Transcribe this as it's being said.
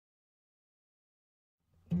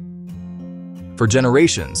For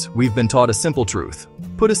generations, we've been taught a simple truth.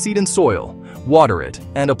 Put a seed in soil, water it,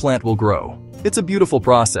 and a plant will grow. It's a beautiful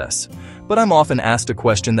process. But I'm often asked a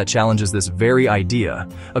question that challenges this very idea,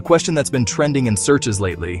 a question that's been trending in searches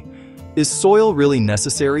lately. Is soil really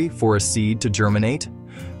necessary for a seed to germinate?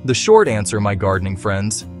 The short answer, my gardening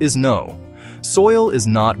friends, is no. Soil is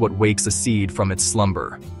not what wakes a seed from its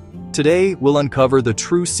slumber. Today, we'll uncover the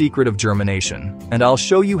true secret of germination, and I'll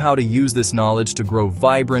show you how to use this knowledge to grow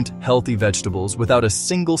vibrant, healthy vegetables without a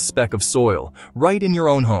single speck of soil, right in your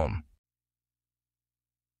own home.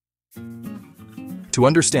 To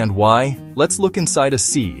understand why, let's look inside a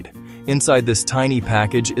seed. Inside this tiny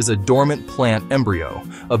package is a dormant plant embryo,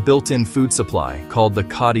 a built-in food supply called the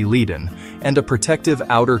cotyledon, and a protective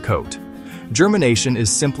outer coat. Germination is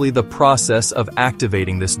simply the process of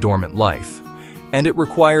activating this dormant life, and it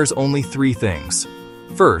requires only three things.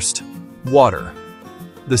 First, water.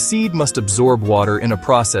 The seed must absorb water in a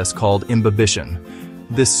process called imbibition.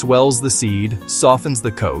 This swells the seed, softens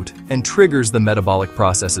the coat, and triggers the metabolic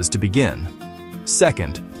processes to begin.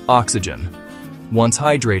 Second, oxygen. Once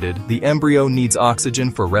hydrated, the embryo needs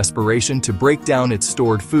oxygen for respiration to break down its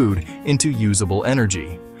stored food into usable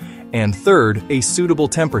energy. And third, a suitable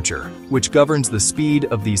temperature, which governs the speed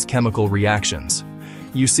of these chemical reactions.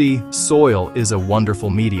 You see, soil is a wonderful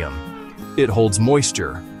medium. It holds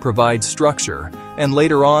moisture, provides structure, and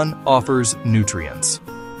later on offers nutrients.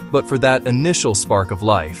 But for that initial spark of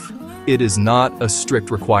life, it is not a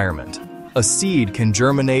strict requirement. A seed can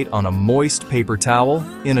germinate on a moist paper towel,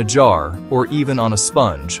 in a jar, or even on a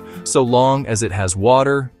sponge, so long as it has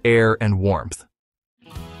water, air, and warmth.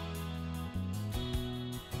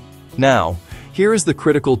 Now, here is the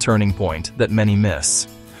critical turning point that many miss.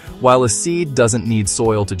 While a seed doesn't need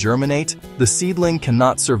soil to germinate, the seedling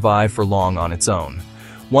cannot survive for long on its own.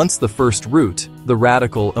 Once the first root, the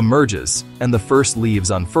radicle, emerges and the first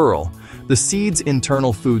leaves unfurl, the seed's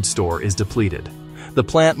internal food store is depleted. The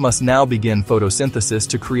plant must now begin photosynthesis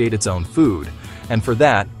to create its own food, and for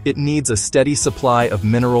that, it needs a steady supply of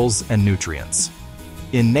minerals and nutrients.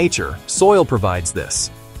 In nature, soil provides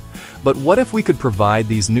this. But what if we could provide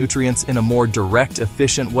these nutrients in a more direct,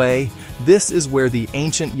 efficient way? This is where the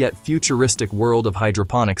ancient yet futuristic world of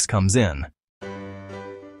hydroponics comes in.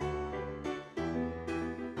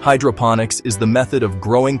 Hydroponics is the method of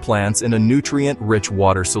growing plants in a nutrient-rich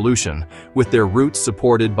water solution, with their roots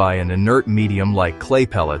supported by an inert medium like clay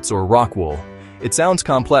pellets or rock wool. It sounds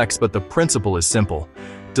complex, but the principle is simple.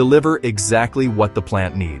 Deliver exactly what the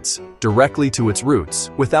plant needs, directly to its roots,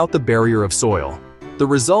 without the barrier of soil. The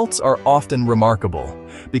results are often remarkable.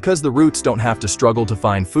 Because the roots don't have to struggle to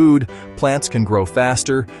find food, plants can grow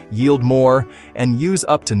faster, yield more, and use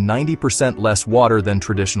up to 90% less water than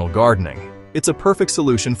traditional gardening. It's a perfect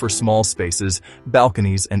solution for small spaces,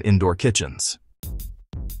 balconies, and indoor kitchens.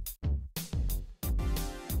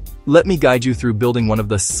 Let me guide you through building one of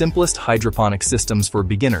the simplest hydroponic systems for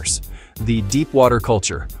beginners, the Deep Water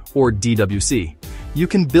Culture, or DWC. You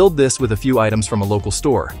can build this with a few items from a local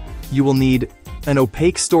store. You will need an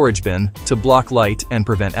opaque storage bin to block light and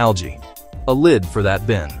prevent algae, a lid for that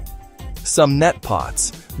bin, some net pots,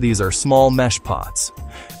 these are small mesh pots,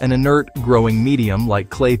 an inert growing medium like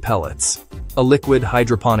clay pellets, a liquid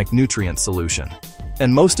hydroponic nutrient solution,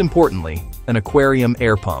 and most importantly, an aquarium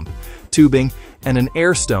air pump, tubing, and an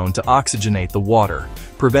air stone to oxygenate the water,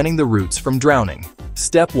 preventing the roots from drowning.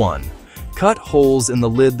 Step 1. Cut holes in the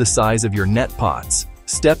lid the size of your net pots.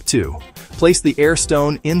 Step 2. Place the air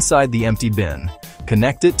stone inside the empty bin.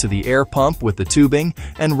 Connect it to the air pump with the tubing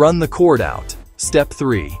and run the cord out. Step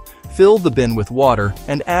 3. Fill the bin with water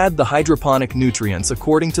and add the hydroponic nutrients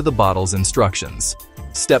according to the bottle's instructions.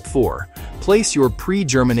 Step 4. Place your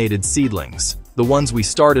pre-germinated seedlings, the ones we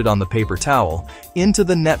started on the paper towel, into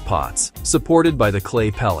the net pots, supported by the clay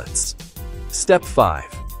pellets. Step 5.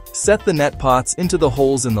 Set the net pots into the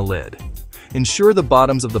holes in the lid. Ensure the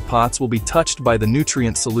bottoms of the pots will be touched by the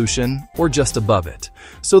nutrient solution or just above it,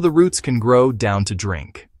 so the roots can grow down to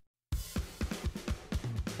drink.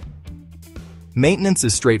 Maintenance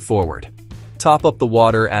is straightforward. Top up the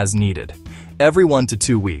water as needed. Every 1 to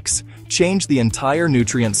 2 weeks, change the entire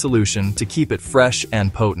nutrient solution to keep it fresh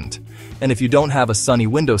and potent. And if you don't have a sunny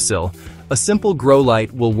windowsill, a simple grow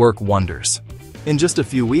light will work wonders. In just a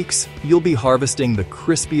few weeks, you'll be harvesting the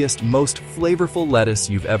crispiest, most flavorful lettuce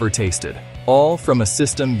you've ever tasted, all from a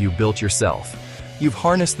system you built yourself. You've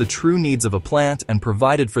harnessed the true needs of a plant and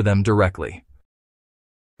provided for them directly.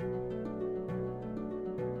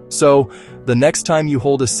 So, the next time you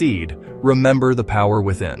hold a seed, remember the power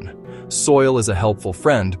within. Soil is a helpful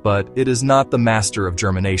friend, but it is not the master of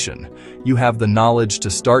germination. You have the knowledge to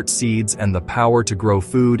start seeds and the power to grow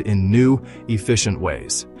food in new, efficient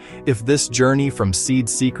ways. If this journey from seed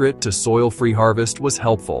secret to soil-free harvest was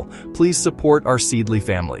helpful, please support our Seedly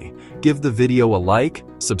family. Give the video a like,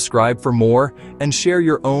 subscribe for more, and share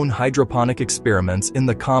your own hydroponic experiments in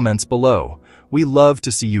the comments below. We love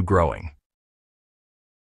to see you growing.